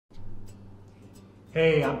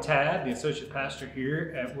Hey, I'm Tad, the Associate Pastor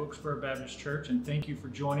here at Wilkesboro Baptist Church, and thank you for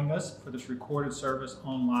joining us for this recorded service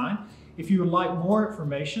online. If you would like more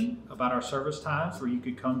information about our service times where you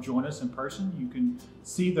could come join us in person, you can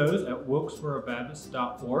see those at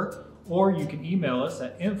wilkesborobaptist.org, or you can email us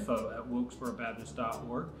at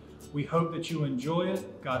info@wilkesborobaptist.org. We hope that you enjoy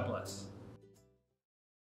it. God bless.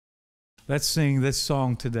 Let's sing this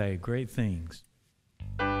song today, Great Things.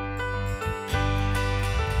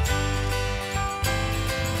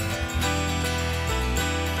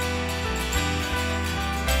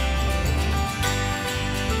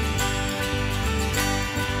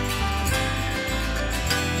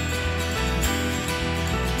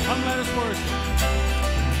 Come, let us worship.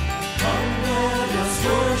 Come, let us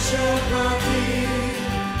worship our King.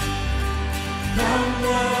 Come,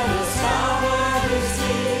 let us bow at His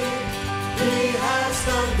feet. He has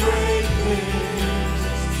done great things.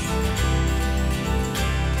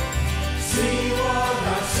 See what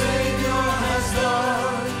our Savior has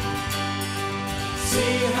done.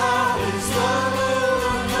 See how His love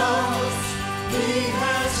overcomes. He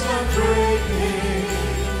has done great things.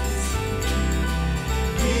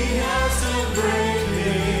 He has done great things.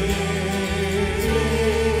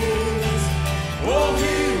 Oh,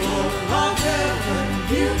 hero of heaven,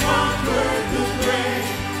 you conquered the grave.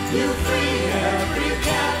 You free every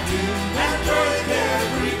captive and break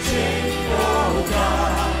every chain. Oh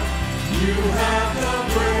God, you have done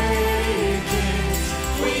great things.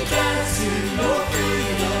 We dance in your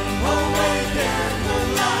freedom, awake and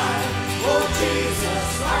alive. Oh Jesus,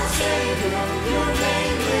 our Savior, your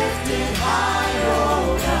name lifted high.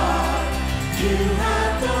 Oh God, you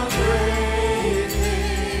have done great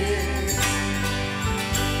things.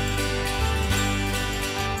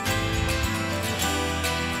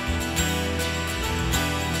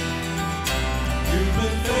 You've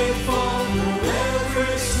been faithful through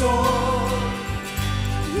every storm.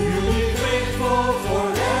 You'll be faithful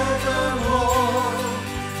forevermore.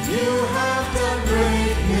 You have done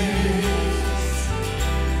great things,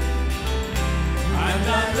 and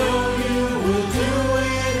I know you will do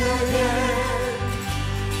it again.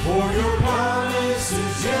 For your promise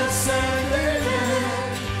is yes and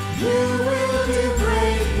amen. You will do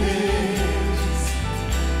great things.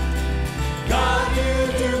 God, you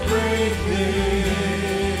do great things.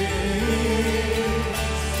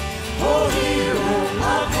 Oh, hero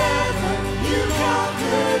of heaven, you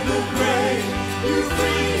conquered the grave. You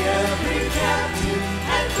free every captive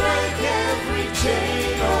and break every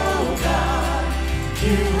chain. Oh God,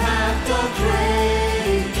 you have done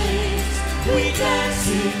great things. We dance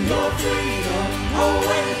in your freedom,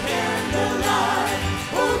 awake and alive.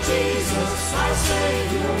 Oh Jesus, our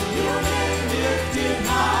Savior, your name lifted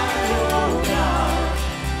high. Oh God,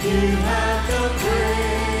 you have done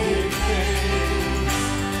great things.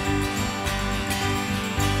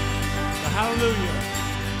 Hallelujah.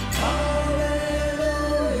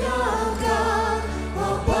 Hallelujah, God,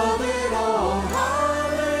 above it all.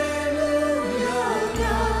 Hallelujah,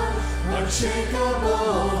 God,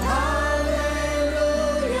 unshakable. Hallelujah,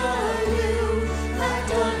 you have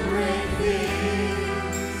done great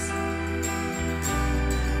things.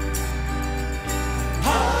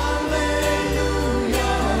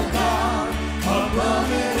 Hallelujah, God,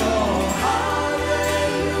 above it all.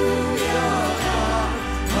 Hallelujah, God,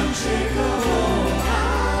 unshakable.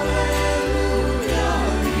 Hallelujah,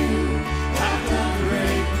 you have done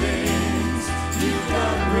great things. You've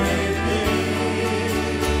done great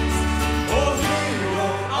things. Oh, hero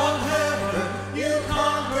of heaven, you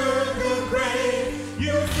conquered the grave.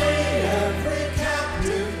 You free every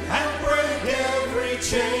captive and break every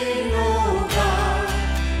chain. Oh God,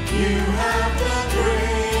 you have done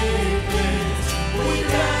great things. We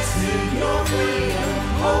dance in your freedom,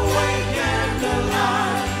 awake and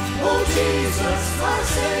alive. Oh Jesus, our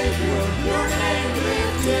Savior, your name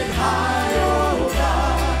lifted high. Oh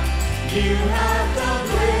God, you have done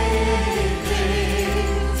great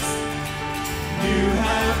things. You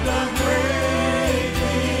have done great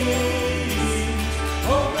things.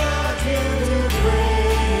 Oh God, you do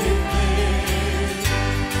great things.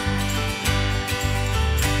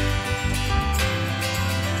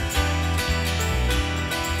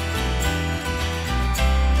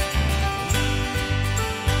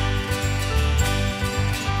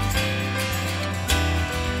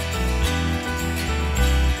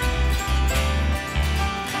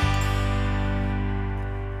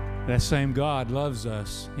 That same God loves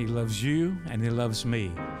us. He loves you and He loves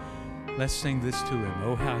me. Let's sing this to Him.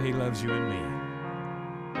 Oh, how He loves you and me.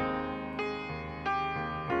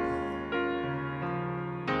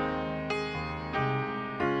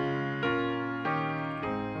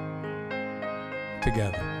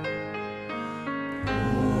 Together.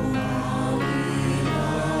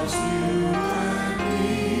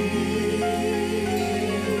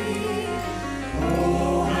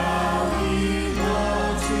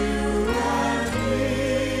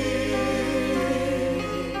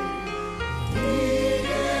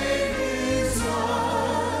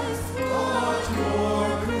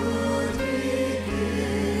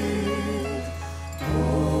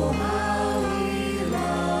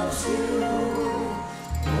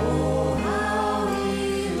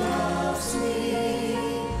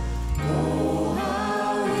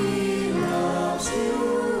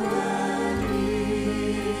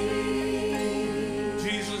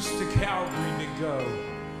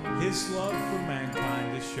 His love for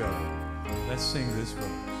mankind to show. Let's sing this verse.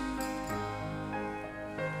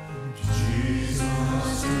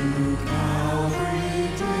 Jesus to Calvary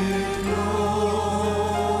did go,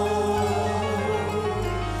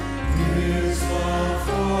 His love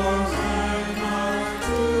for mankind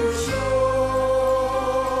to show.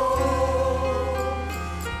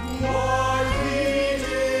 What He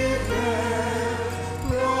did there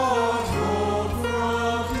brought hope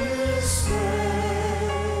from despair.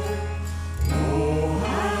 Oh,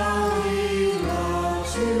 how He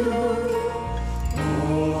loves you.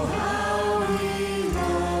 Oh, how He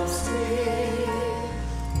loves me.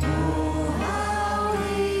 Oh, how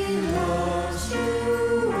He loves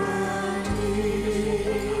you and me.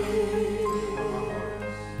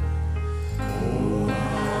 Oh,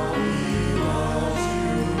 how He loves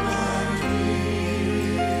you and me.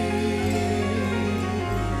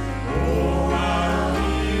 Oh, how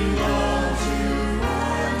He loves you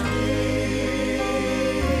and me.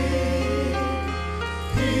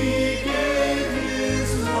 He gave His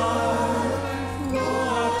life,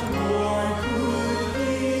 what more could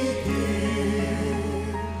He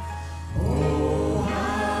give? Oh,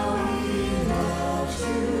 how He loves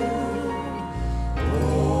you.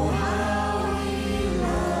 Oh, how He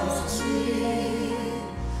loves me.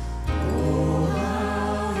 Oh,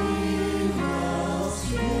 how He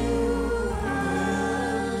loves you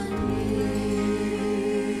and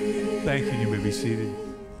me. Thank you. You may be seated.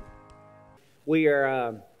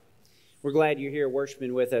 We're glad you're here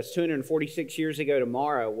worshiping with us. 246 years ago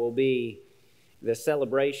tomorrow will be the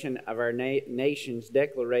celebration of our nation's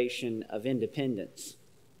Declaration of Independence.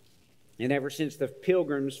 And ever since the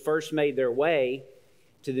Pilgrims first made their way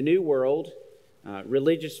to the New World,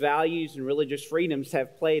 religious values and religious freedoms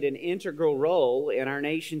have played an integral role in our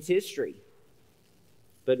nation's history.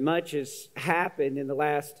 But much has happened in the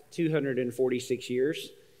last 246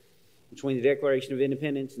 years between the Declaration of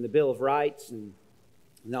Independence and the Bill of Rights and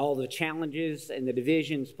all the challenges and the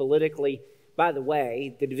divisions politically. By the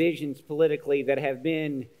way, the divisions politically that have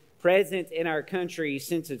been present in our country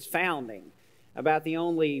since its founding. About the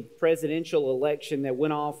only presidential election that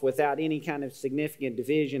went off without any kind of significant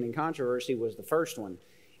division and controversy was the first one.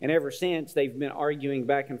 And ever since, they've been arguing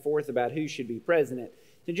back and forth about who should be president.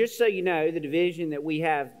 So just so you know, the division that we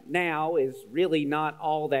have now is really not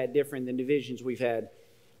all that different than divisions we've had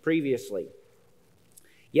previously.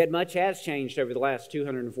 Yet much has changed over the last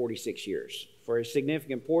 246 years. For a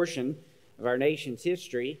significant portion of our nation's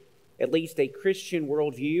history, at least a Christian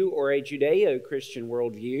worldview or a Judeo-Christian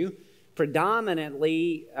worldview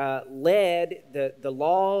predominantly led the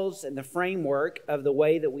laws and the framework of the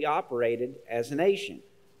way that we operated as a nation.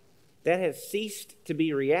 That has ceased to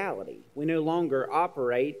be reality. We no longer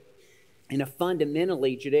operate in a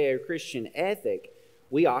fundamentally Judeo-Christian ethic.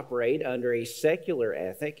 We operate under a secular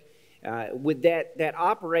ethic that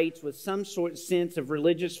operates with some sort of sense of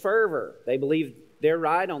religious fervor. They believe they're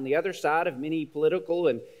right on the other side of many political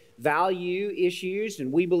and value issues,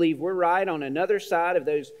 and we believe we're right on another side of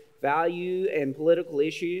those value and political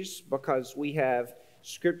issues because we have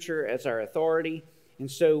Scripture as our authority.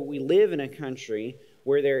 And so we live in a country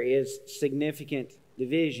where there is significant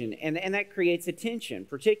division, and that creates a tension,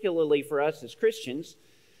 particularly for us as Christians,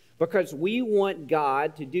 because we want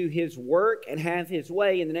God to do His work and have His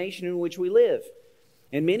way in the nation in which we live.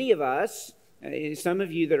 And many of us, some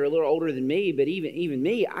of you that are a little older than me, but even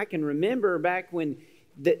me, I can remember back when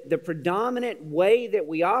the predominant way that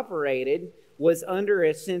we operated was under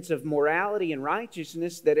a sense of morality and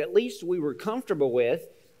righteousness that at least we were comfortable with,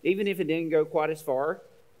 even if it didn't go quite as far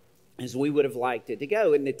as we would have liked it to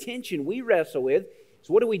go. And the tension we wrestle with is,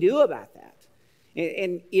 what do we do about that?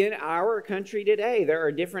 And in our country today, there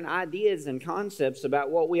are different ideas and concepts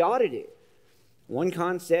about what we ought to do. One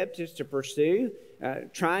concept is to pursue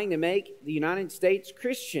trying to make the United States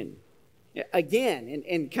Christian again,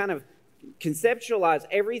 and kind of conceptualize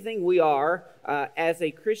everything we are as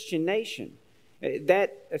a Christian nation.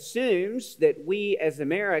 That assumes that we as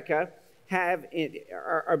America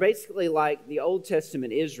are basically like the Old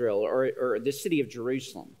Testament Israel or the city of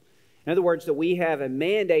Jerusalem. In other words, that we have a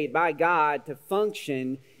mandate by God to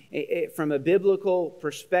function from a biblical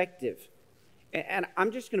perspective. And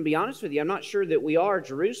I'm just going to be honest with you, I'm not sure that we are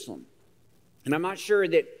Jerusalem. And I'm not sure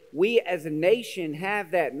that we as a nation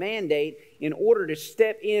have that mandate in order to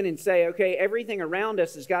step in and say, okay, everything around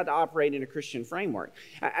us has got to operate in a Christian framework.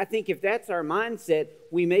 I think if that's our mindset,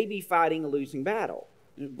 we may be fighting a losing battle.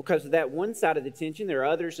 Because of that one side of the tension, there are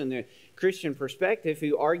others in the Christian perspective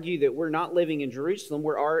who argue that we're not living in Jerusalem,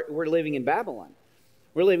 we're living in Babylon.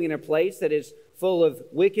 We're living in a place that is full of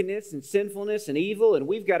wickedness and sinfulness and evil, and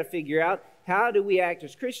we've got to figure out how do we act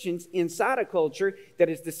as Christians inside a culture that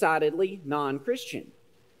is decidedly non-Christian.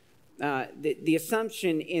 The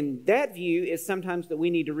assumption in that view is sometimes that we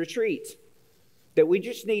need to retreat, that we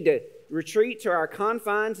just need to retreat to our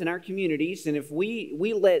confines and our communities, and if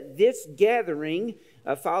we let this gathering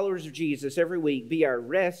of followers of Jesus every week be our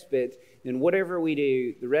respite, then whatever we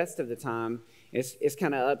do the rest of the time is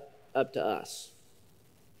kind of up to us.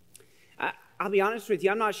 I'll be honest with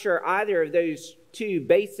you, I'm not sure either of those two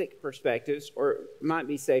basic perspectives, or it might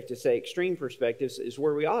be safe to say extreme perspectives, is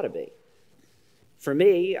where we ought to be. For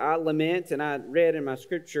me, I lament, and I read in my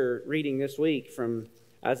scripture reading this week from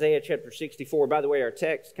Isaiah chapter 64. By the way, our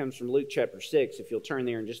text comes from Luke chapter 6, if you'll turn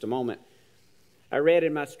there in just a moment. I read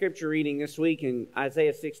in my scripture reading this week in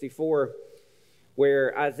Isaiah 64,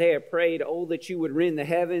 where Isaiah prayed, "Oh, that you would rend the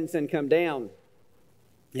heavens and come down,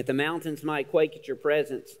 that the mountains might quake at your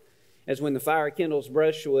presence, as when the fire kindles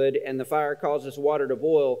brushwood and the fire causes water to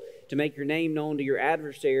boil, to make your name known to your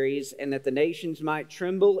adversaries, and that the nations might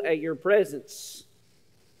tremble at your presence.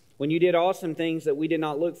 When you did awesome things that we did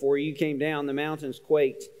not look for, you came down, the mountains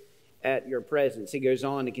quaked at your presence." He goes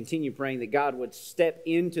on to continue praying that God would step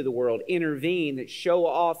into the world, intervene, that show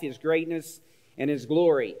off His greatness and His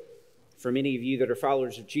glory. For many of you that are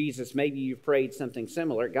followers of Jesus, maybe you've prayed something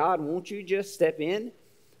similar. God, won't you just step in?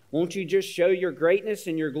 Won't you just show your greatness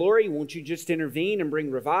and your glory? Won't you just intervene and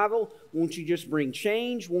bring revival? Won't you just bring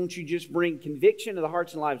change? Won't you just bring conviction to the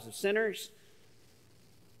hearts and lives of sinners?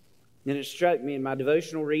 And it struck me in my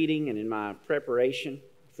devotional reading and in my preparation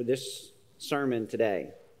for this sermon today.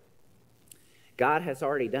 God has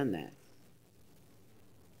already done that.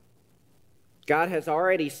 God has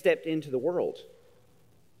already stepped into the world.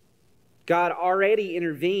 God already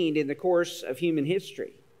intervened in the course of human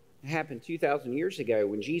history. It happened 2,000 years ago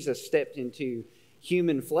when Jesus stepped into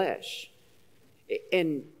human flesh.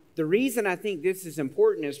 And the reason I think this is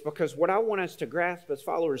important is because what I want us to grasp as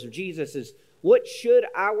followers of Jesus is, what should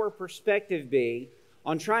our perspective be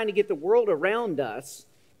on trying to get the world around us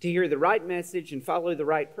to hear the right message and follow the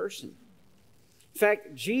right person? In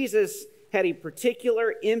fact, Jesus had a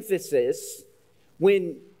particular emphasis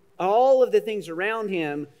when all of the things around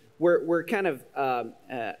Him were kind of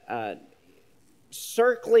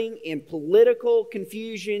circling in political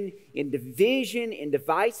confusion, in division, in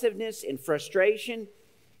divisiveness, in frustration.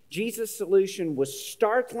 Jesus' solution was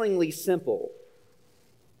startlingly simple,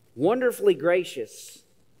 wonderfully gracious,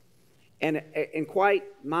 and quite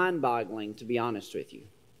mind-boggling, to be honest with you.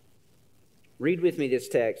 Read with me this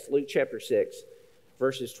text, Luke chapter 6,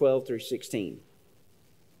 verses 12 through 16.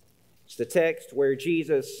 It's the text where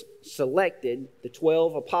Jesus selected the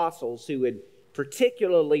 12 apostles who would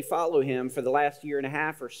particularly follow Him for the last year and a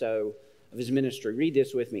half or so of His ministry. Read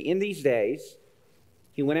this with me. "In these days,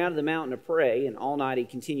 He went out of the mountain to pray, and all night He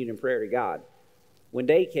continued in prayer to God. When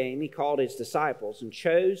day came, He called His disciples and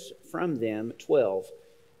chose from them 12,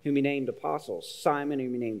 whom He named apostles: Simon,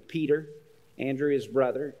 whom He named Peter, Andrew his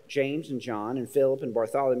brother, James and John, and Philip and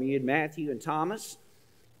Bartholomew, and Matthew and Thomas,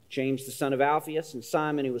 James the son of Alphaeus, and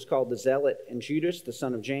Simon, who was called the Zealot, and Judas the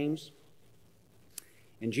son of James,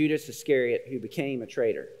 and Judas Iscariot, who became a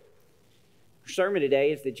traitor." Our sermon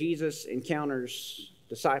today is that Jesus encounters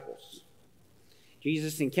disciples.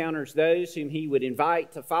 Jesus encounters those whom He would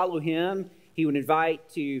invite to follow Him. He would invite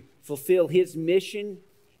to fulfill His mission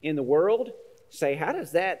in the world. Say, how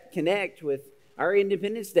does that connect with our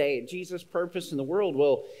Independence Day and Jesus' purpose in the world?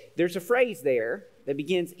 Well, there's a phrase there that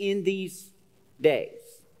begins "in these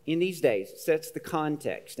days." In these days. It sets the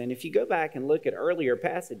context. And if you go back and look at earlier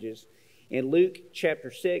passages in Luke chapter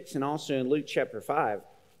 6 and also in Luke chapter 5,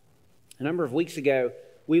 a number of weeks ago,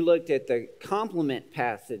 we looked at the complement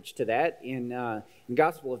passage to that in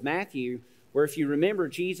Gospel of Matthew, where if you remember,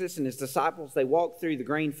 Jesus and His disciples, they walked through the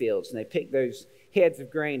grain fields and they picked those heads of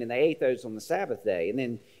grain and they ate those on the Sabbath day. And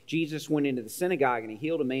then Jesus went into the synagogue and He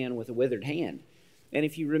healed a man with a withered hand. And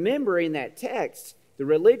if you remember in that text, the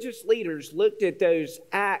religious leaders looked at those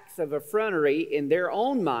acts of effrontery in their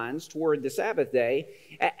own minds toward the Sabbath day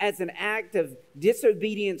as an act of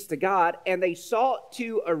disobedience to God, and they sought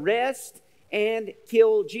to arrest and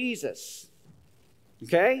kill Jesus.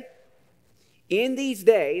 Okay? In these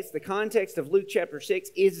days, the context of Luke chapter 6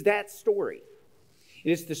 is that story. It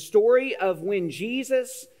is the story of when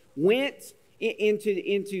Jesus went into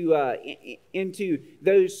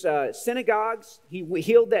those synagogues. He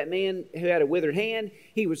healed that man who had a withered hand.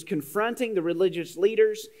 He was confronting the religious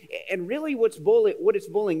leaders. And really what it's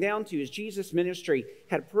boiling down to is Jesus' ministry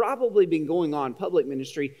had probably been going on, public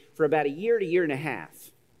ministry, for about a year to year and a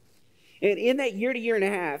half. And in that year to year and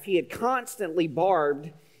a half, he had constantly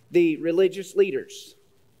barbed the religious leaders.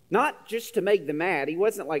 Not just to make them mad. He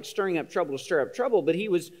wasn't like stirring up trouble to stir up trouble, but he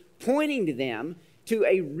was pointing to them to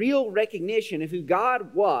a real recognition of who God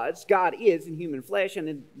is in human flesh,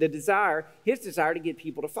 and his desire to get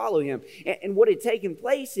people to follow him. And what had taken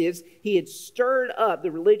place is he had stirred up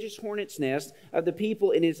the religious hornet's nest of the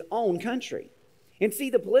people in his own country. And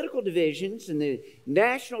see, the political divisions and the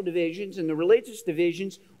national divisions and the religious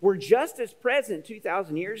divisions were just as present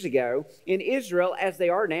 2,000 years ago in Israel as they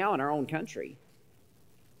are now in our own country.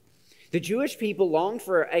 The Jewish people longed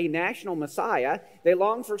for a national Messiah. They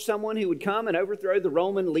longed for someone who would come and overthrow the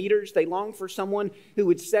Roman leaders. They longed for someone who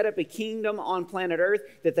would set up a kingdom on planet Earth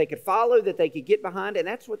that they could follow, that they could get behind, and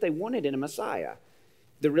that's what they wanted in a Messiah.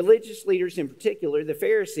 The religious leaders in particular, the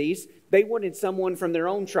Pharisees, they wanted someone from their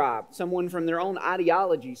own tribe, someone from their own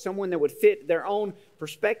ideology, someone that would fit their own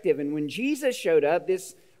perspective. And when Jesus showed up,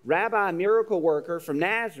 this rabbi miracle worker from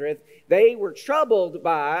Nazareth, they were troubled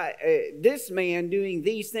by this man doing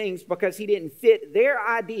these things because he didn't fit their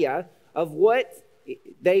idea of what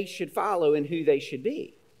they should follow and who they should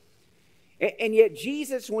be. And yet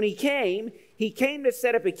Jesus, when he came to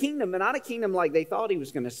set up a kingdom, but not a kingdom like they thought he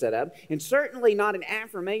was going to set up, and certainly not an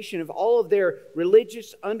affirmation of all of their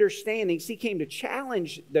religious understandings. He came to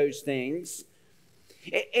challenge those things.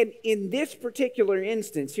 And in this particular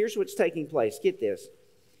instance, here's what's taking place. Get this.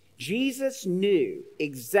 Jesus knew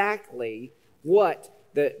exactly what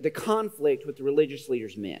the conflict with the religious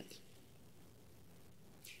leaders meant.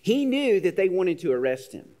 He knew that they wanted to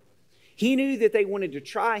arrest him. He knew that they wanted to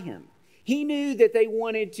try him. He knew that they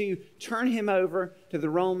wanted to turn him over to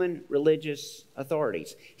the Roman religious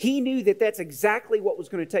authorities. He knew that that's exactly what was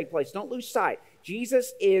going to take place. Don't lose sight.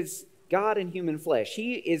 Jesus is God in human flesh.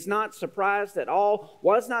 He is not surprised at all,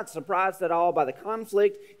 was not surprised at all by the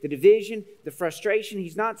conflict, the division, the frustration.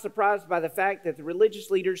 He's not surprised by the fact that the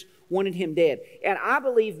religious leaders wanted him dead. And I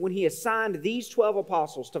believe when he assigned these 12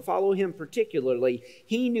 apostles to follow him particularly,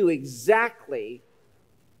 he knew exactly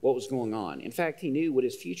what was going on. In fact, he knew what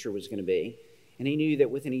his future was going to be. And he knew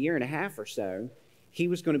that within a year and a half or so, he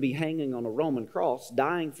was going to be hanging on a Roman cross,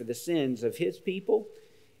 dying for the sins of his people,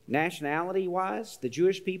 nationality-wise, the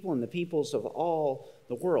Jewish people and the peoples of all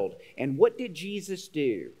the world. And what did Jesus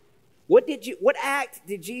do? What act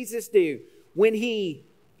did Jesus do when he,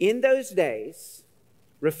 in those days,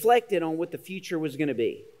 reflected on what the future was going to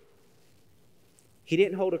be? He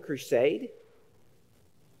didn't hold a crusade.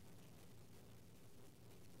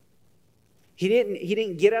 He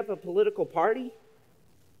didn't get up a political party.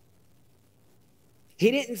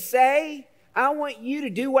 He didn't say, I want you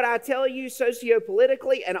to do what I tell you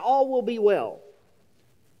sociopolitically and all will be well.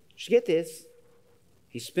 Just get this.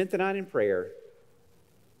 He spent the night in prayer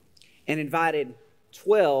and invited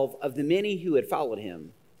 12 of the many who had followed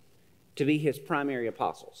him to be his primary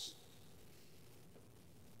apostles.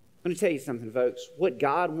 I'm going to tell you something, folks. What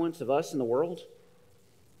God wants of us in the world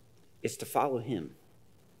is to follow him.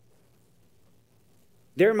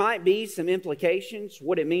 There might be some implications,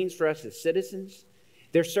 what it means for us as citizens.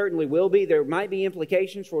 There certainly will be. There might be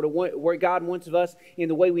implications for what God wants of us in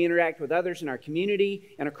the way we interact with others in our community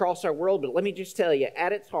and across our world. But let me just tell you,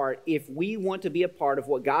 at its heart, if we want to be a part of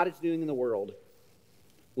what God is doing in the world,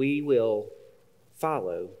 we will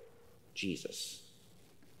follow Jesus.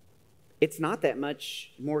 It's not that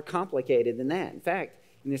much more complicated than that. In fact,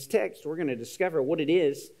 in this text, we're going to discover what it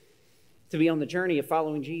is to be on the journey of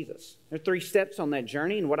following Jesus. There are 3 steps on that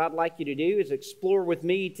journey, and what I'd like you to do is explore with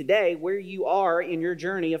me today where you are in your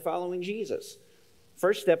journey of following Jesus.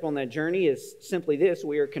 First step on that journey is simply this: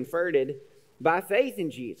 we are converted by faith in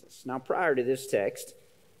Jesus. Now, prior to this text,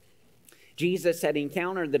 Jesus had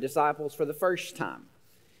encountered the disciples for the first time.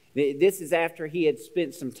 This is after he had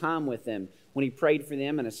spent some time with them, when he prayed for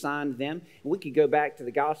them and assigned them. And we could go back to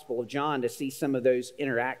the Gospel of John to see some of those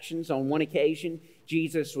interactions. On one occasion,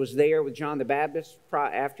 Jesus was there with John the Baptist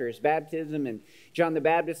after his baptism, and John the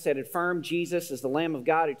Baptist had affirmed Jesus as the Lamb of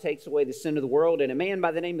God who takes away the sin of the world. And a man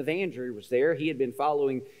by the name of Andrew was there. He had been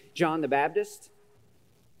following John the Baptist.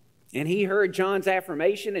 And he heard John's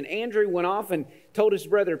affirmation, and Andrew went off and told his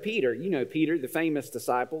brother Peter. You know Peter, the famous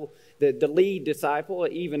disciple, the lead disciple,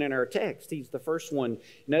 even in our text. He's the first one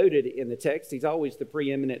noted in the text. He's always the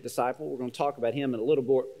preeminent disciple. We're going to talk about him in a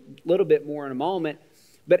little bit more in a moment.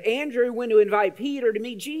 But Andrew went to invite Peter to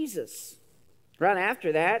meet Jesus. Right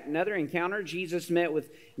after that, another encounter, Jesus met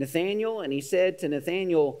with Nathanael, and he said to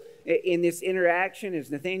Nathanael, in this interaction,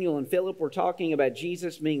 as Nathanael and Philip were talking about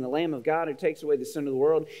Jesus being the Lamb of God who takes away the sin of the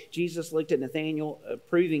world, Jesus looked at Nathanael,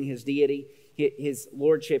 proving his deity, his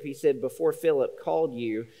lordship. He said, before Philip called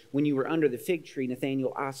you, when you were under the fig tree,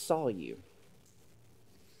 Nathanael, I saw you.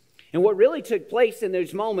 And what really took place in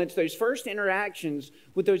those moments, those first interactions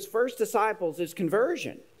with those first disciples, is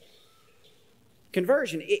conversion.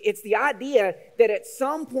 Conversion. It's the idea that at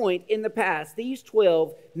some point in the past, these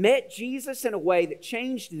 12 met Jesus in a way that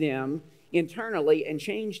changed them internally and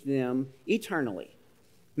changed them eternally.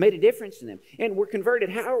 Made a difference in them. And we're converted.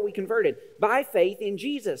 How are we converted? By faith in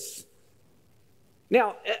Jesus.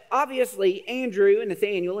 Now, obviously, Andrew and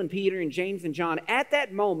Nathanael and Peter and James and John, at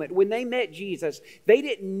that moment when they met Jesus, they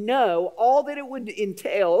didn't know all that it would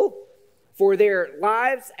entail for their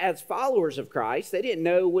lives as followers of Christ. They didn't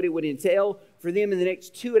know what it would entail for them in the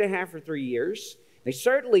next 2.5 or 3 years. They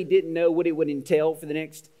certainly didn't know what it would entail for the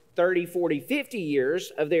next 30, 40, 50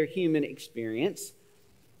 years of their human experience.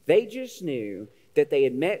 They just knew that they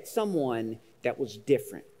had met someone that was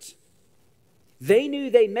different. They knew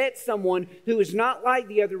they met someone who was not like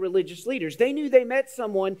the other religious leaders. They knew they met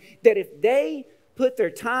someone that if they put their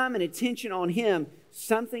time and attention on him,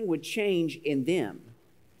 something would change in them.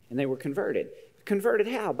 And they were converted. Converted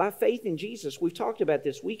how? By faith in Jesus. We've talked about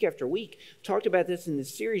this week after week. Talked about this in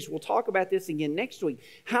this series. We'll talk about this again next week.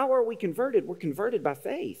 How are we converted? We're converted by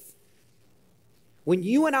faith. When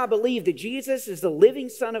you and I believe that Jesus is the living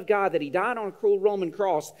Son of God, that he died on a cruel Roman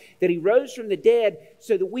cross, that he rose from the dead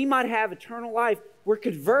so that we might have eternal life, we're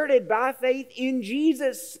converted by faith in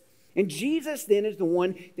Jesus. And Jesus then is the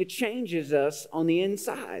one that changes us on the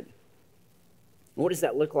inside. What does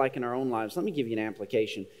that look like in our own lives? Let me give you an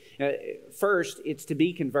application. First, it's to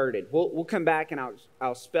be converted. We'll come back and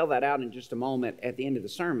I'll spell that out in just a moment at the end of the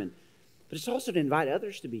sermon. But it's also to invite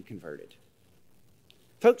others to be converted.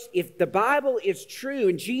 Folks, if the Bible is true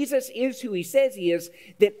and Jesus is who he says he is,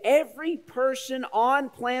 then every person on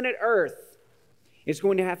planet Earth is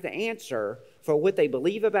going to have to answer for what they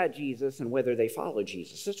believe about Jesus and whether they follow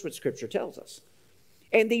Jesus. That's what Scripture tells us.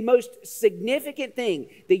 And the most significant thing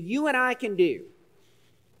that you and I can do,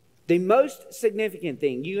 the most significant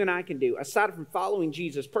thing you and I can do, aside from following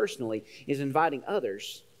Jesus personally, is inviting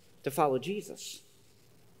others to follow Jesus.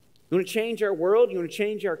 You want to change our world? You want to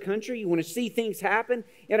change our country? You want to see things happen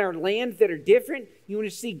in our land that are different? You want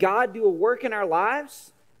to see God do a work in our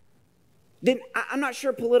lives? Then I'm not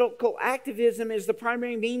sure political activism is the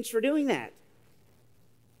primary means for doing that.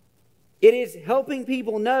 It is helping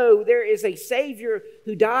people know there is a Savior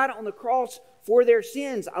who died on the cross for their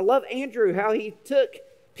sins. I love Andrew, how he took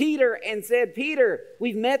Peter and said, Peter,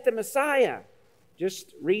 we've met the Messiah.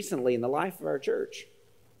 Just recently in the life of our church,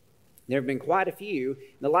 there have been quite a few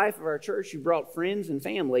in the life of our church who brought friends and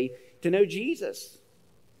family to know Jesus.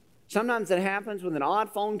 Sometimes it happens with an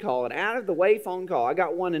odd phone call, an out-of-the-way phone call. I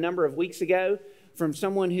got one a number of weeks ago from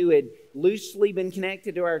someone who had loosely been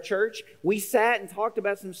connected to our church. We sat and talked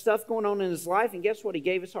about some stuff going on in his life, and guess what? He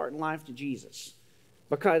gave his heart and life to Jesus.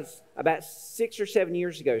 Because about 6 or 7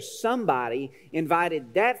 years ago, somebody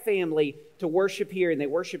invited that family to worship here, and they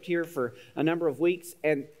worshiped here for a number of weeks,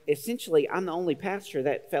 and essentially, I'm the only pastor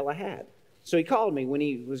that fella had. So he called me when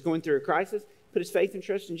he was going through a crisis, put his faith and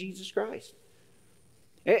trust in Jesus Christ.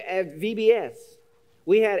 At VBS,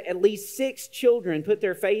 we had at least 6 children put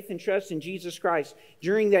their faith and trust in Jesus Christ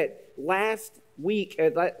during that last week,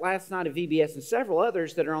 last night of VBS, and several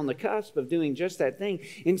others that are on the cusp of doing just that thing.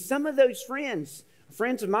 And some of those friends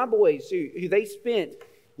of my boys who they spent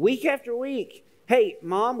week after week, hey,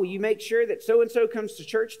 Mom, will you make sure that so-and-so comes to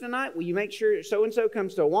church tonight? Will you make sure so-and-so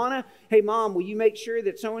comes to Awana? Hey, Mom, will you make sure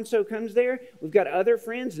that so-and-so comes there? We've got other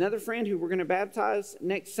friends, another friend who we're going to baptize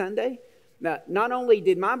next Sunday. Now, not only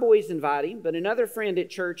did my boys invite him, but another friend at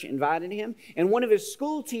church invited him. And one of his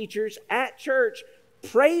school teachers at church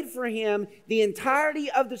prayed for him the entirety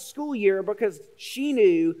of the school year because she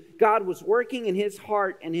knew God was working in his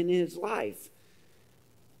heart and in his life.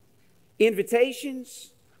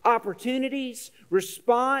 Invitations, opportunities,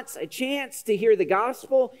 response, a chance to hear the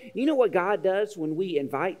gospel. You know what God does when we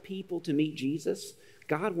invite people to meet Jesus?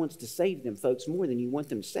 God wants to save them, folks, more than you want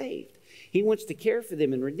them saved. He wants to care for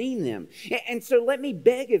them and redeem them. And so let me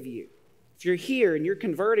beg of you, if you're here and you're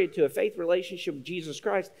converted to a faith relationship with Jesus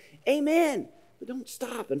Christ, amen. But don't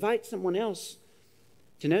stop. Invite someone else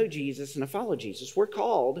to know Jesus and to follow Jesus. We're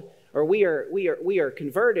called, or we are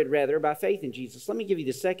converted rather by faith in Jesus. Let me give you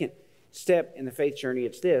the second step in the faith journey.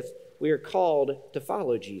 It's this: we are called to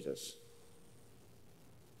follow Jesus.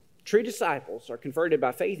 True disciples are converted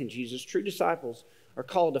by faith in Jesus. True disciples are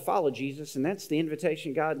called to follow Jesus, and that's the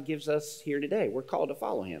invitation God gives us here today. We're called to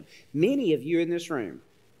follow Him. Many of you in this room,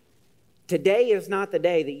 today is not the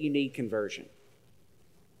day that you need conversion.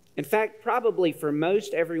 In fact, probably for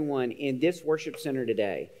most everyone in this worship center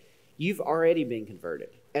today, you've already been converted.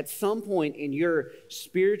 At some point in your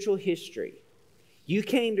spiritual history, you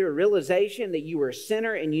came to a realization that you were a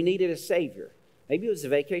sinner and you needed a Savior. Maybe it was a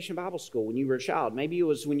Vacation Bible School when you were a child. Maybe it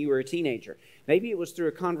was when you were a teenager. Maybe it was through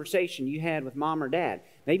a conversation you had with mom or dad.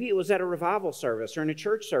 Maybe it was at a revival service or in a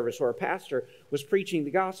church service where a pastor was preaching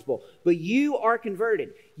the gospel. But you are converted.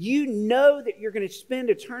 You know that you're going to spend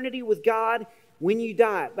eternity with God when you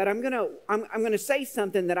die. But I'm going to say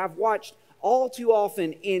something that I've watched all too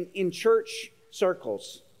often in church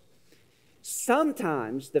circles.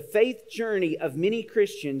 Sometimes the faith journey of many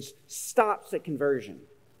Christians stops at conversion.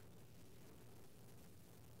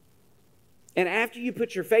 And after you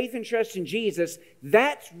put your faith and trust in Jesus,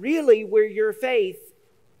 that's really where your faith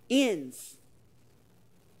ends.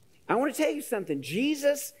 I want to tell you something.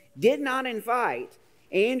 Jesus did not invite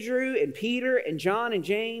Andrew and Peter and John and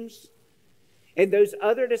James and those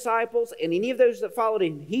other disciples and any of those that followed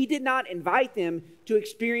Him. He did not invite them to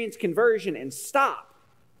experience conversion and stop.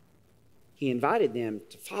 He invited them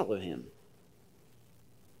to follow Him.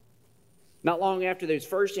 Not long after those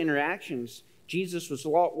first interactions, Jesus was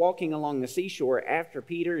walking along the seashore after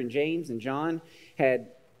Peter and James and John had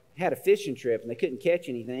a fishing trip and they couldn't catch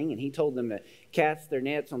anything, and He told them to cast their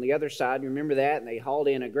nets on the other side. You remember that? And they hauled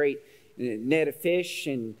in a great net of fish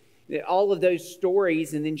and all of those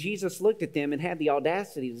stories. And then Jesus looked at them and had the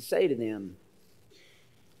audacity to say to them,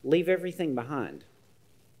 "Leave everything behind.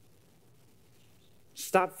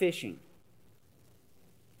 Stop fishing.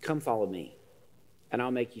 Come follow me, and I'll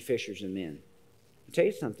make you fishers of men." I'll tell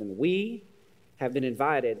you something. We have been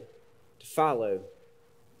invited to follow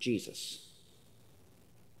Jesus.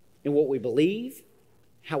 In what we believe,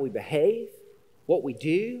 how we behave, what we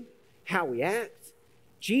do, how we act.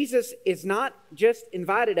 Jesus is not just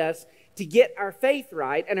invited us to get our faith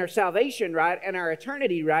right and our salvation right and our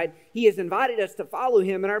eternity right. He has invited us to follow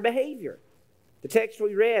Him in our behavior. The text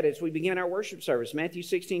we read as we began our worship service, Matthew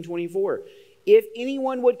 16:24. If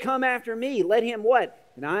anyone would come after me, let him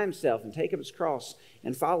what? Deny himself and take up his cross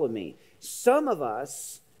and follow me. Some of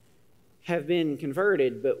us have been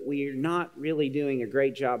converted, but we're not really doing a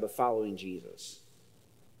great job of following Jesus.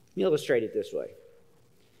 Let me illustrate it this way.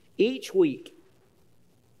 Each week,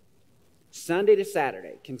 Sunday to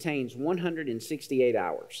Saturday, contains 168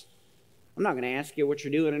 hours. I'm not going to ask you what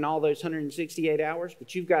you're doing in all those 168 hours,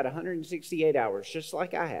 but you've got 168 hours, just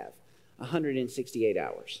like I have, 168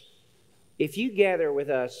 hours. If you gather with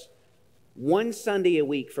us one Sunday a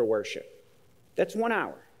week for worship, that's 1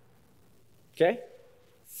 hour. Okay?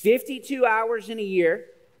 52 hours in a year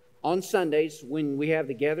on Sundays when we have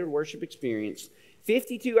the gathered worship experience.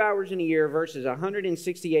 52 hours in a year versus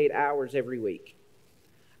 168 hours every week.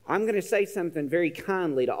 I'm going to say something very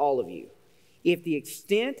kindly to all of you. If the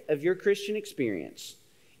extent of your Christian experience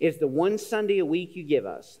is the one Sunday a week you give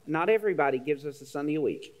us, not everybody gives us a Sunday a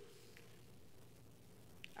week.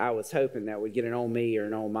 I was hoping that would get an "oh me" or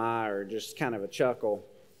an "oh my" or just kind of a chuckle.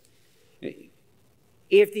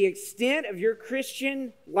 If the extent of your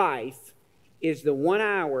Christian life is the 1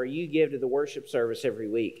 hour you give to the worship service every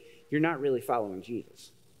week, you're not really following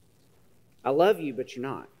Jesus. I love you, but you're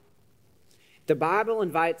not. The Bible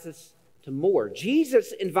invites us to more.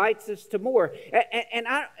 Jesus invites us to more. And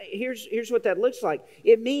here's what that looks like.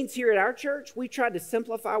 It means here at our church, we tried to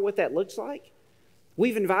simplify what that looks like.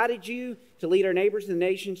 We've invited you to lead our neighbors and the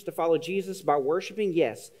nations to follow Jesus by worshiping.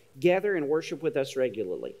 Yes, gather and worship with us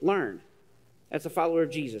regularly. Learn as a follower of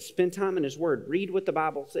Jesus. Spend time in His Word. Read what the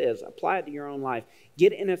Bible says. Apply it to your own life.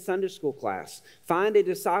 Get in a Sunday school class. Find a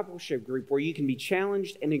discipleship group where you can be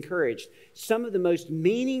challenged and encouraged. Some of the most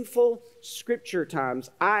meaningful scripture times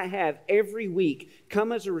I have every week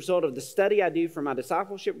come as a result of the study I do for my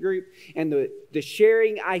discipleship group and the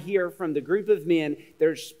sharing I hear from the group of men that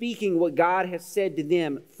are speaking what God has said to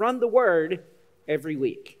them from the Word every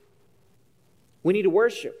week. We need to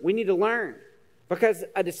worship. We need to learn. Because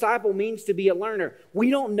a disciple means to be a learner. We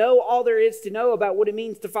don't know all there is to know about what it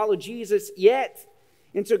means to follow Jesus yet.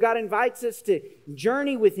 And so God invites us to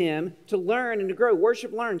journey with Him, to learn and to grow.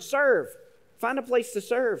 Worship, learn, serve. Find a place to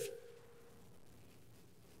serve.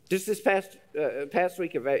 Just this past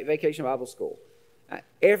week of Vacation Bible School,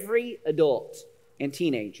 every adult and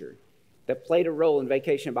teenager that played a role in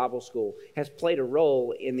Vacation Bible School has played a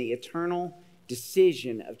role in the eternal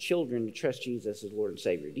decision of children to trust Jesus as Lord and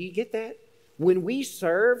Savior. Do you get that? When we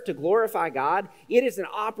serve to glorify God, it is an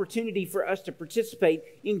opportunity for us to participate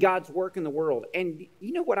in God's work in the world. And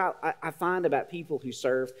you know what I find about people who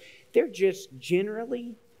serve? They're just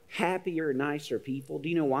generally happier, nicer people. Do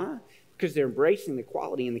you know why? Because they're embracing the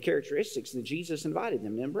quality and the characteristics that Jesus invited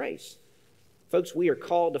them to embrace. Folks, we are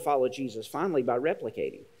called to follow Jesus finally by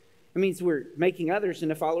replicating. It means we're making others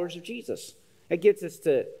into followers of Jesus. That gets us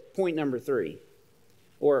to point number 3,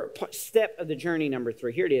 or step of the journey number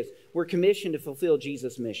 3. Here it is. We're commissioned to fulfill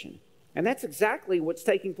Jesus' mission. And that's exactly what's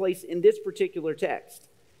taking place in this particular text.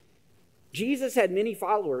 Jesus had many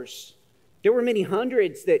followers. There were many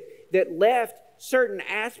hundreds that left certain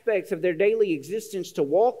aspects of their daily existence to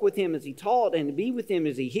walk with him as he taught and to be with him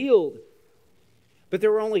as he healed. But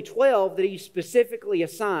there were only 12 that he specifically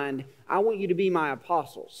assigned. I want you to be my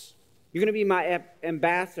apostles. You're going to be my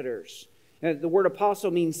ambassadors. The word apostle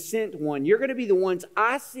means sent one. You're going to be the ones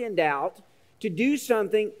I send out to do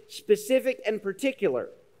something specific and particular.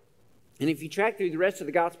 And if you track through the rest of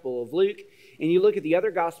the Gospel of Luke and you look at the other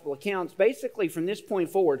Gospel accounts, basically from this point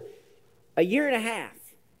forward, a year and a half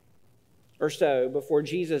or so before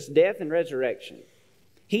Jesus' death and resurrection,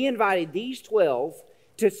 he invited these 12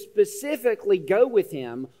 to specifically go with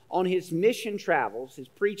him on his mission travels, his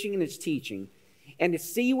preaching and his teaching, and to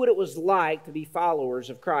see what it was like to be followers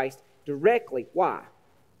of Christ directly. Why?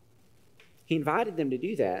 He invited them to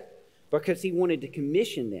do that because he wanted to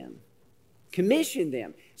commission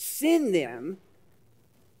them, send them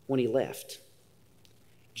when he left.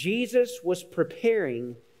 Jesus was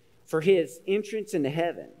preparing for his entrance into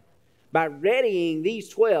heaven by readying these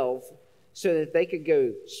 12 so that they could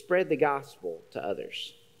go spread the gospel to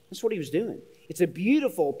others. That's what he was doing. It's a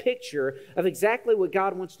beautiful picture of exactly what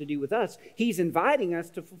God wants to do with us. He's inviting us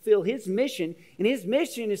to fulfill his mission, and his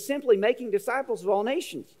mission is simply making disciples of all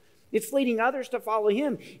nations. It's leading others to follow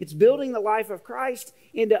him. It's building the life of Christ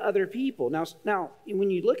into other people. Now, when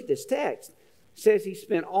you look at this text, it says he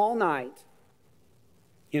spent all night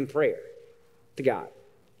in prayer to God.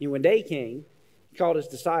 And when day came, he called his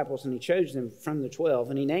disciples and he chose them from the 12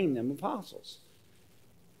 and he named them apostles.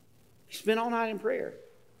 He spent all night in prayer.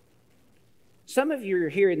 Some of you are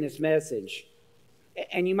hearing this message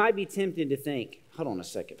and you might be tempted to think, hold on a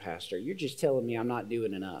second, Pastor, you're just telling me I'm not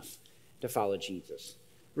doing enough to follow Jesus.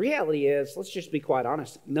 The reality is, let's just be quite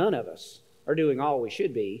honest, none of us are doing all we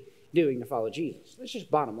should be doing to follow Jesus. That's just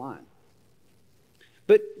bottom line.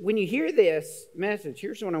 But when you hear this message,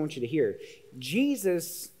 here's what I want you to hear.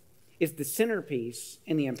 Jesus is the centerpiece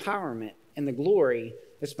and the empowerment and the glory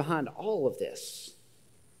that's behind all of this.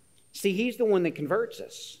 See, he's the one that converts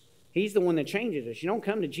us. He's the one that changes us. You don't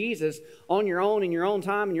come to Jesus on your own, in your own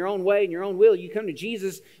time, in your own way, in your own will. You come to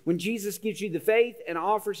Jesus when Jesus gives you the faith and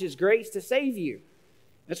offers his grace to save you.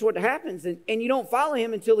 That's what happens. And you don't follow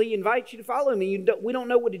him until he invites you to follow him. We don't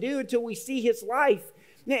know what to do until we see his life.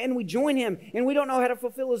 And we join him. And we don't know how to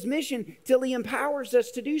fulfill his mission till he empowers us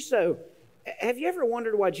to do so. Have you ever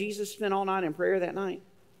wondered why Jesus spent all night in prayer that night?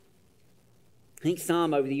 I think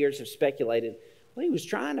some over the years have speculated, well, he was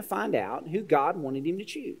trying to find out who God wanted him to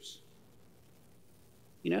choose.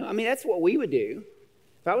 You know, I mean, that's what we would do.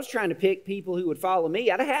 If I was trying to pick people who would follow me,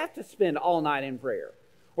 I'd have to spend all night in prayer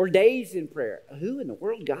or days in prayer. Who in the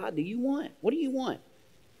world, God, do you want? What do you want?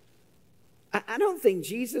 I don't think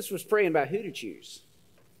Jesus was praying about who to choose.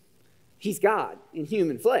 He's God in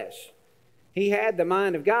human flesh. He had the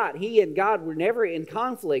mind of God. He and God were never in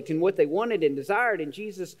conflict in what they wanted and desired, and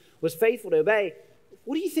Jesus was faithful to obey.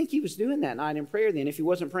 What do you think he was doing that night in prayer then if he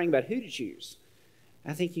wasn't praying about who to choose?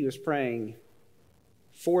 I think he was praying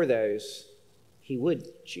for those he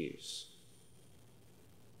would choose.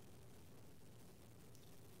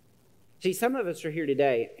 See, some of us are here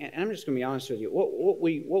today, and I'm just going to be honest with you. What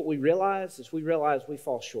we realize is we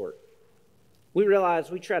fall short. We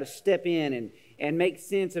realize we try to step in and make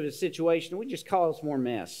sense of a situation. We just cause more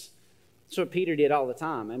mess. That's what Peter did all the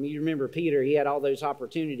time. I mean, you remember Peter, he had all those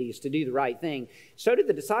opportunities to do the right thing. So did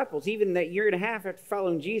the disciples. Even that year and a half after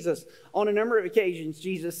following Jesus, on a number of occasions,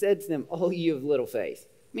 Jesus said to them, oh, you of little faith.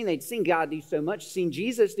 I mean, they'd seen God do so much, seen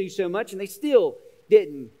Jesus do so much, and they still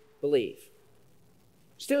didn't believe.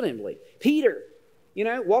 Still didn't believe. Peter,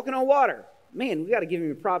 walking on water. Man, we got to give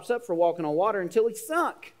him props up for walking on water until he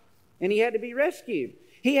sunk, and he had to be rescued.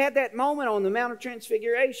 He had that moment on the Mount of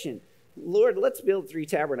Transfiguration. Lord, let's build 3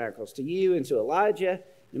 tabernacles, to you and to Elijah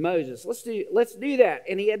and Moses. Let's do that.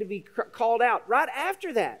 And he had to be called out right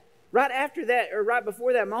after that, or right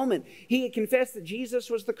before that moment. He had confessed that Jesus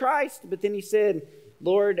was the Christ, but then he said,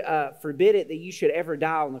 Lord, forbid it that you should ever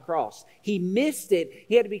die on the cross. He missed it.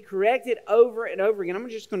 He had to be corrected over and over again. I'm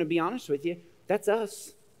just going to be honest with you. That's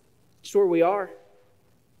us. That's where we are.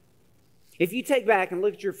 If you take back and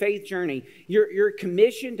look at your faith journey, you're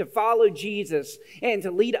commissioned to follow Jesus and to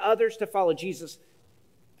lead others to follow Jesus.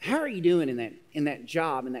 How are you doing in that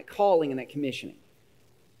job, in that calling, in that commissioning?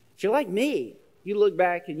 If you're like me, you look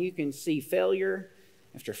back and you can see failure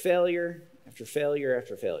after failure after failure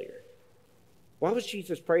after failure. Why was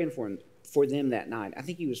Jesus praying for them that night? I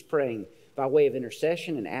think he was praying by way of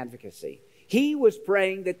intercession and advocacy. He was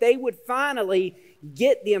praying that they would finally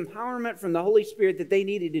get the empowerment from the Holy Spirit that they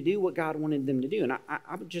needed to do what God wanted them to do. And I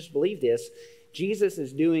just believe this. Jesus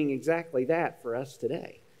is doing exactly that for us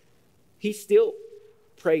today. He's still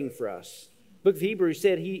praying for us. The book of Hebrews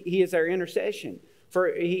said he is our intercession.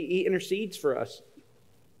 He intercedes for us.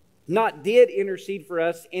 Not did intercede for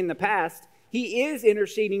us in the past. He is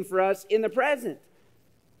interceding for us in the present.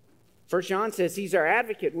 1 John says he's our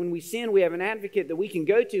advocate. When we sin, we have an advocate that we can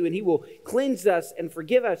go to, and he will cleanse us and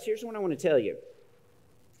forgive us. Here's what I want to tell you.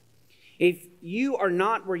 If you are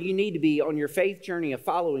not where you need to be on your faith journey of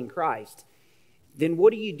following Christ, then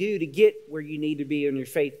what do you do to get where you need to be on your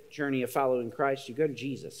faith journey of following Christ? You go to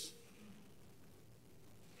Jesus.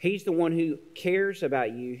 He's the one who cares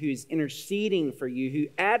about you, who's interceding for you, who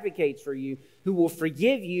advocates for you, who will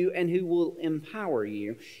forgive you, and who will empower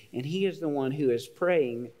you. And he is the one who is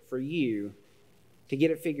praying for you to get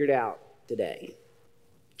it figured out today.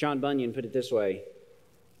 John Bunyan put it this way.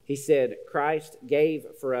 He said, Christ gave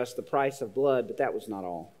for us the price of blood, but that was not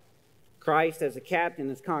all. Christ as a captain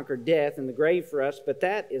has conquered death and the grave for us, but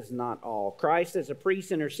that is not all. Christ as a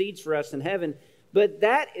priest intercedes for us in heaven, but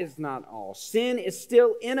that is not all. Sin is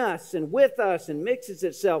still in us and with us and mixes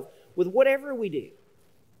itself with whatever we do.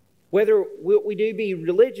 Whether what we do be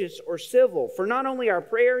religious or civil. For not only our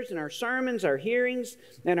prayers and our sermons, our hearings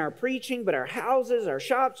and our preaching, but our houses, our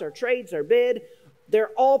shops, our trades, our bed,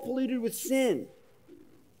 they're all polluted with sin.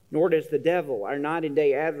 Nor does the devil, our night and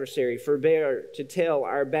day adversary, forbear to tell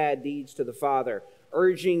our bad deeds to the Father,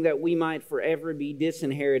 urging that we might forever be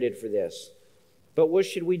disinherited for this. But what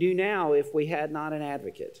should we do now if we had not an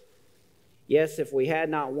advocate? Yes, if we had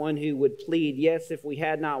not one who would plead. Yes, if we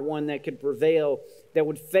had not one that could prevail, that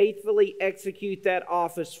would faithfully execute that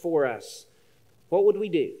office for us. What would we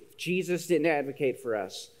do if Jesus didn't advocate for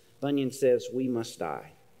us? Bunyan says we must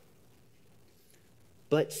die.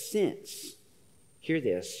 But since, hear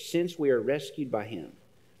this, since we are rescued by him,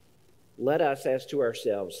 let us, as to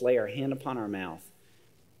ourselves, lay our hand upon our mouth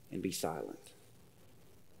and be silent.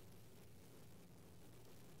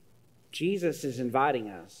 Jesus is inviting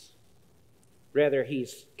us. Rather,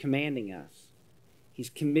 he's commanding us. He's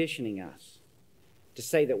commissioning us to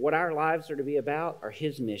say that what our lives are to be about are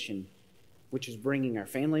his mission, which is bringing our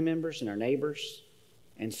family members and our neighbors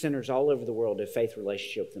and sinners all over the world to a faith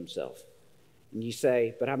relationship with himself. And you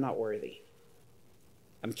say, but I'm not worthy.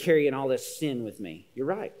 I'm carrying all this sin with me. You're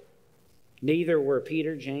right. Neither were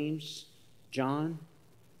Peter, James, John.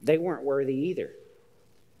 They weren't worthy either.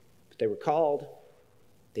 But they were called.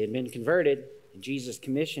 They had been converted, and Jesus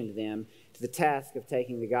commissioned them to the task of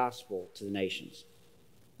taking the gospel to the nations.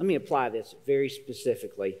 Let me apply this very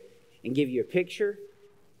specifically and give you a picture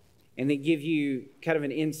and then give you kind of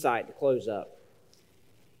an insight to close up.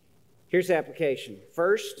 Here's the application.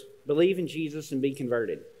 First, believe in Jesus and be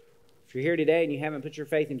converted. If you're here today and you haven't put your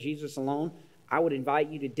faith in Jesus alone, I would invite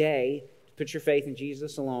you today to put your faith in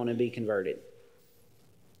Jesus alone and be converted.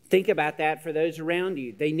 Think about that for those around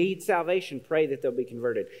you. They need salvation. Pray that they'll be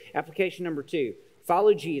converted. Application number 2,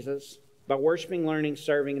 follow Jesus by worshiping, learning,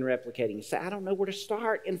 serving, and replicating. You say, I don't know where to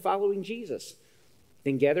start in following Jesus.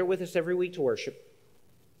 Then gather with us every week to worship.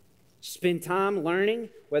 Spend time learning,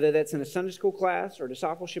 whether that's in a Sunday school class or a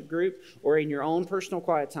discipleship group or in your own personal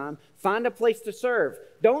quiet time. Find a place to serve.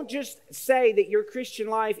 Don't just say that your Christian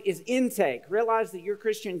life is intake. Realize that your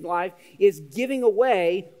Christian life is giving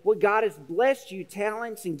away what God has blessed you,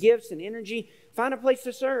 talents and gifts and energy. Find a place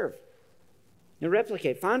to serve and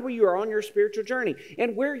replicate. Find where you are on your spiritual journey.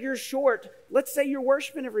 And where you're short, let's say you're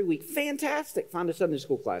worshiping every week. Fantastic. Find a Sunday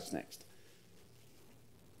school class next.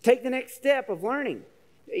 Take the next step of learning.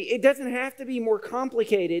 It doesn't have to be more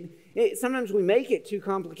complicated. Sometimes we make it too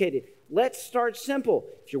complicated. Let's start simple.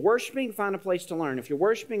 If you're worshiping, find a place to learn. If you're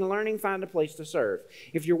worshiping and learning, find a place to serve.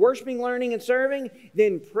 If you're worshiping, learning, and serving,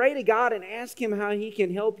 then pray to God and ask him how he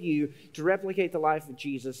can help you to replicate the life of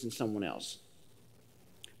Jesus in someone else.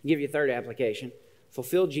 I'll give you a third application.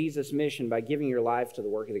 Fulfill Jesus' mission by giving your life to the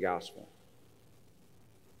work of the gospel.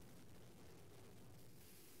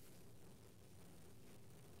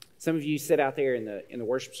 Some of you sit out there in the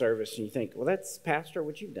worship service and you think, well, that's, Pastor,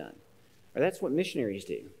 what you've done. Or that's what missionaries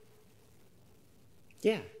do.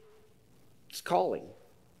 Yeah, it's calling.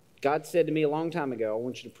 God said to me a long time ago, I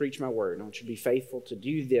want you to preach my word. I want you to be faithful to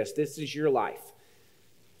do this. This is your life.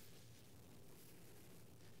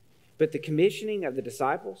 But the commissioning of the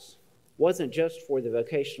disciples wasn't just for the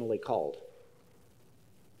vocationally called.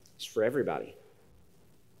 It's for everybody.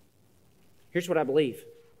 Here's what I believe.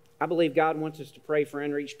 I believe God wants us to pray for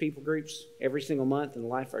unreached people groups every single month in the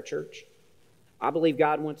life of our church. I believe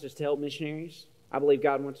God wants us to help missionaries. I believe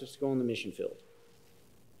God wants us to go on the mission field.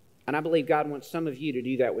 And I believe God wants some of you to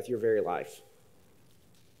do that with your very life.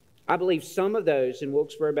 I believe some of those in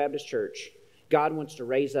Wilkesboro Baptist Church, God wants to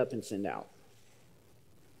raise up and send out.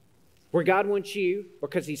 Where God wants you,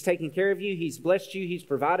 because He's taken care of you, He's blessed you, He's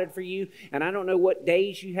provided for you, and I don't know what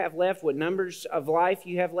days you have left, what numbers of life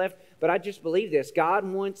you have left, but I just believe this. God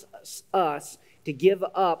wants us to give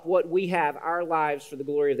up what we have, our lives, for the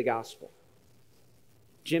glory of the gospel.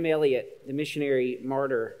 Jim Elliot, the missionary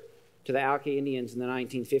martyr to the Auca Indians in the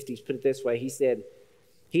 1950s, put it this way. He said,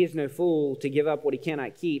 "He is no fool to give up what he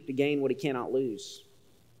cannot keep to gain what he cannot lose."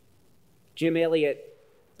 Jim Elliot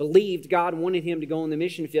believed God wanted him to go on the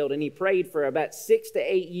mission field, and he prayed for about 6 to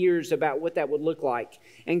 8 years about what that would look like.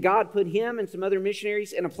 And God put him and some other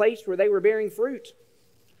missionaries in a place where they were bearing fruit.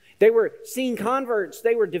 They were seeing converts.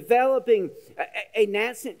 They were developing a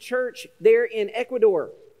nascent church there in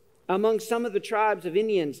Ecuador among some of the tribes of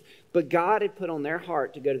Indians. But God had put on their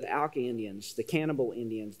heart to go to the Auca Indians, the cannibal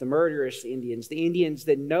Indians, the murderous Indians, the Indians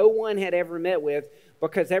that no one had ever met with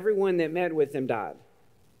because everyone that met with them died.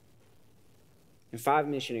 And 5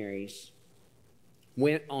 missionaries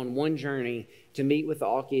went on one journey to meet with the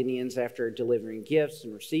Auca Indians after delivering gifts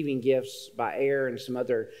and receiving gifts by air and some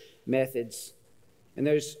other methods. And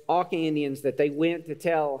those Auca Indians that they went to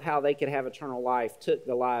tell how they could have eternal life took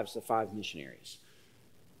the lives of 5 missionaries.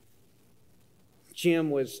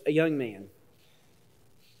 Jim was a young man,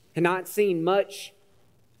 had not seen much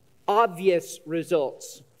obvious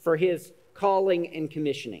results for his calling and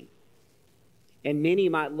commissioning. And many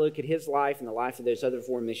might look at his life and the life of those other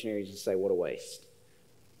 4 missionaries and say, what a waste.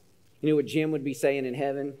 You know what Jim would be saying in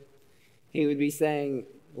heaven? He would be saying,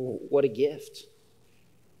 what a gift.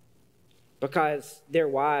 Because their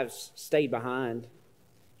wives stayed behind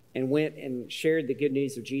and went and shared the good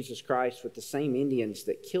news of Jesus Christ with the same Indians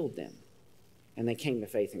that killed them. And they came to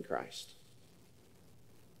faith in Christ.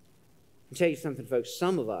 I'll tell you something, folks.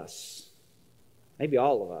 Some of us, maybe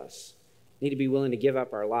all of us, need to be willing to give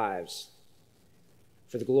up our lives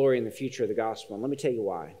for the glory and the future of the gospel. And let me tell you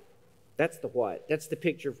why. That's the what. That's the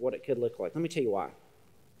picture of what it could look like. Let me tell you why.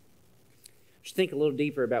 Just think a little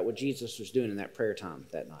deeper about what Jesus was doing in that prayer time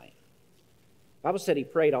that night. The Bible said He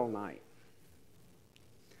prayed all night.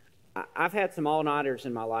 I've had some all-nighters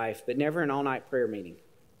in my life, but never an all-night prayer meeting.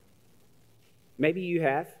 Maybe you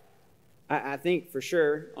have. I think for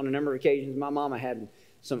sure on a number of occasions my mama had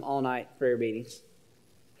some all-night prayer meetings.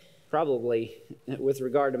 Probably with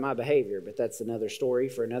regard to my behavior, but that's another story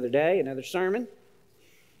for another day, another sermon.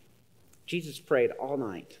 Jesus prayed all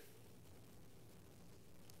night.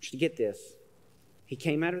 You should get this. He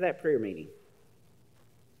came out of that prayer meeting.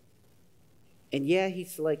 And yeah, He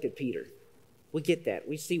selected Peter. We get that.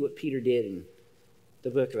 We see what Peter did in the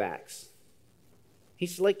book of Acts. He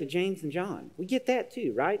selected James and John. We get that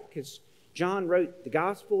too, right? Because John wrote the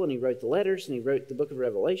gospel and he wrote the letters and he wrote the book of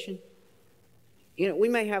Revelation. You know, we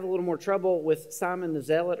may have a little more trouble with Simon the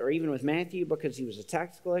Zealot or even with Matthew because he was a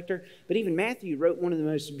tax collector. But even Matthew wrote one of the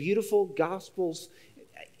most beautiful gospels.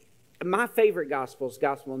 My favorite gospel is the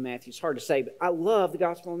Gospel of Matthew. It's hard to say, but I love the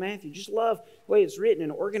Gospel of Matthew. Just love the way it's written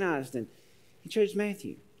and organized. And he chose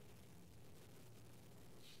Matthew.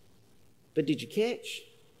 But did you catch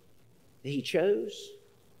that he chose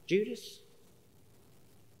Judas?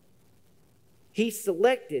 He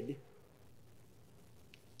selected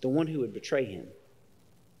the one who would betray him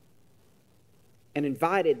and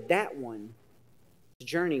invited that one to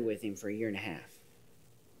journey with him for a year and a half.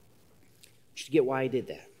 Just to get why he did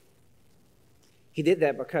that. He did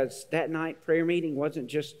that because that night prayer meeting wasn't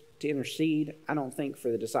just to intercede. I don't think for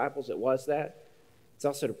the disciples it was that. It's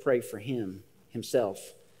also to pray for him,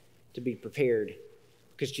 himself, to be prepared.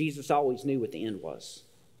 Because Jesus always knew what the end was.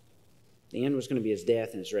 The end was going to be His death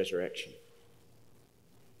and His resurrection.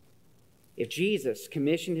 If Jesus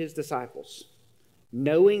commissioned His disciples,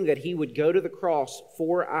 knowing that He would go to the cross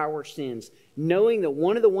for our sins, knowing that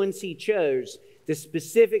one of the ones He chose, the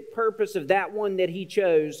specific purpose of that one that He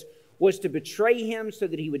chose was to betray Him so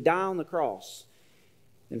that He would die on the cross,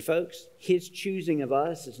 then folks, His choosing of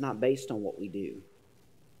us is not based on what we do.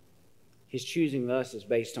 His choosing of us is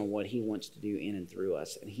based on what He wants to do in and through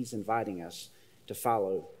us, and He's inviting us to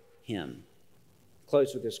follow Him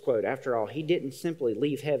close with this quote. After all, he didn't simply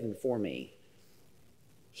leave heaven for me.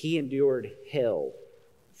 He endured hell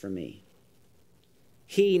for me.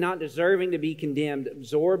 He, not deserving to be condemned,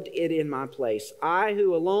 absorbed it in my place. I,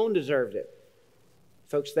 who alone deserved it.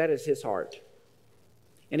 Folks, that is his heart.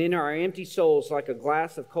 And in our empty souls, like a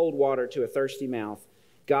glass of cold water to a thirsty mouth,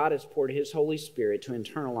 God has poured his Holy Spirit to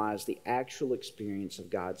internalize the actual experience of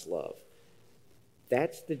God's love.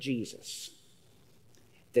 That's the Jesus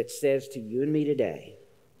that says to you and me today,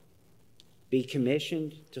 be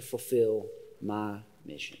commissioned to fulfill my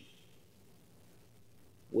mission.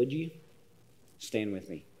 Would you? Stand with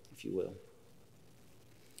me, if you will.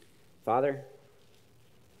 Father,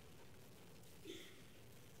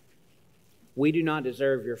 we do not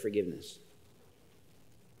deserve your forgiveness.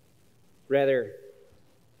 Rather,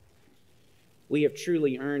 we have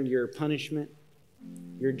truly earned your punishment,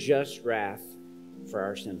 your just wrath for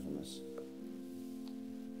our sinfulness.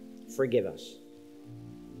 Forgive us.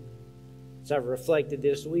 As I've reflected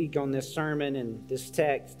this week on this sermon and this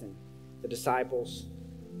text and the disciples,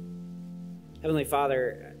 Heavenly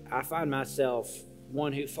Father, I find myself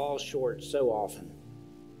one who falls short so often.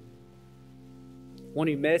 One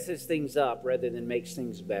who messes things up rather than makes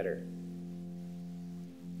things better.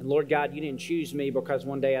 And Lord God, you didn't choose me because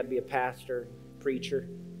one day I'd be a pastor, preacher.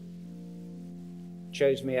 You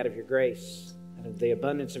chose me out of your grace, out of the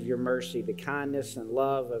abundance of your mercy, the kindness and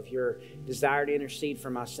love of your desire to intercede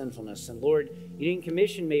for my sinfulness. And Lord, you didn't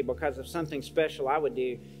commission me because of something special I would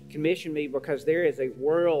do. Commission me because there is a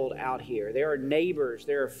world out here. There are neighbors,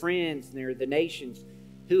 there are friends, and there are the nations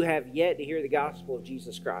who have yet to hear the gospel of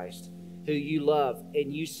Jesus Christ, who you love,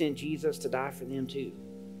 and you sent Jesus to die for them too.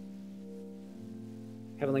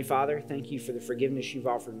 Heavenly Father, thank you for the forgiveness you've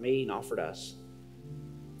offered me and offered us.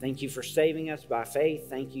 Thank you for saving us by faith.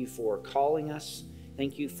 Thank you for calling us.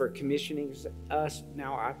 Thank you for commissioning us.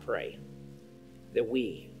 Now I pray that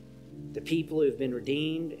we, the people who have been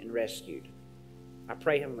redeemed and rescued, I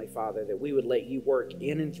pray, Heavenly Father, that we would let you work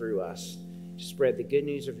in and through us to spread the good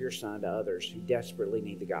news of your Son to others who desperately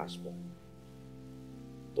need the gospel.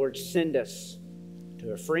 Lord, send us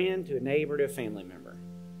to a friend, to a neighbor, to a family member.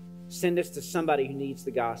 Send us to somebody who needs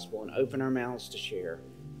the gospel and open our mouths to share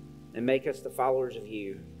and make us the followers of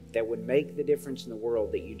you that would make the difference in the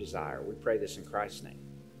world that you desire. We pray this in Christ's name.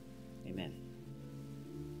 Amen.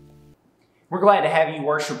 We're glad to have you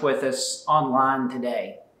worship with us online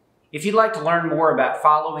today. If you'd like to learn more about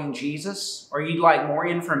following Jesus, or you'd like more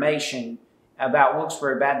information about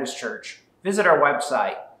Wilkesboro Baptist Church, visit our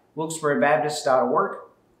website, wilkesborobaptist.org,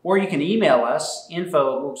 or you can email us,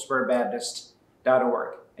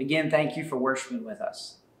 info@wilkesborobaptist.org. Again, thank you for worshiping with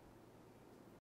us.